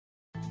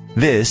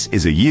This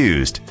is a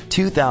used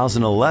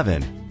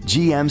 2011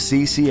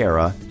 GMC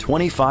Sierra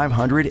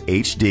 2500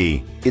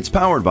 HD. It's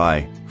powered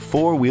by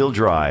 4-wheel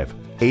drive,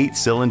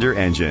 8-cylinder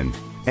engine,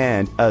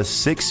 and a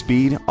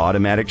 6-speed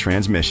automatic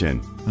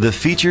transmission. The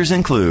features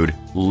include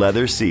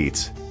leather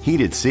seats,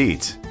 heated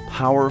seats,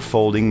 power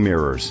folding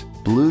mirrors,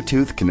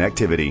 Bluetooth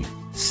connectivity,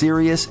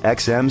 Sirius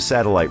XM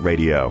satellite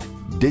radio,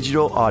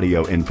 digital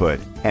audio input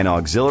and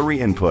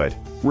auxiliary input,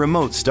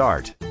 remote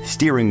start,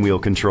 steering wheel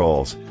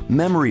controls,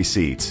 memory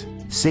seats.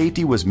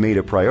 Safety was made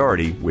a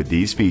priority with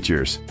these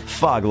features: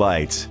 fog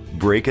lights,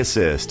 brake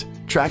assist,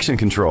 traction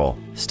control,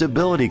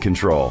 stability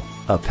control,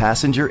 a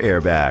passenger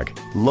airbag,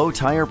 low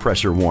tire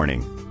pressure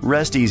warning.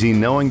 Rest easy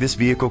knowing this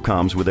vehicle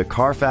comes with a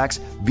Carfax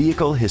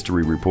Vehicle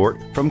History Report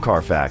from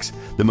Carfax,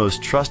 the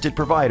most trusted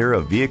provider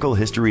of vehicle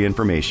history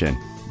information.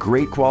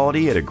 Great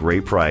quality at a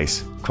great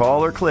price.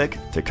 Call or click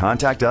to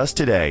contact us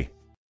today.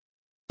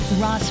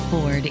 Ross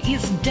Ford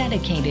is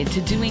dedicated to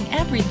doing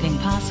everything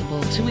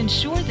possible to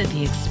ensure that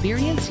the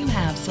experience you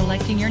have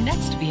selecting your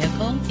next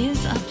vehicle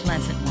is a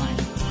pleasant one.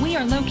 We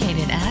are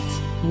located at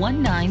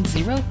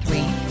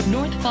 1903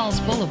 North Falls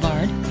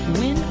Boulevard,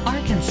 Wynne,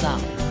 Arkansas,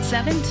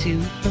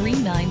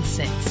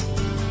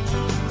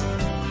 72396.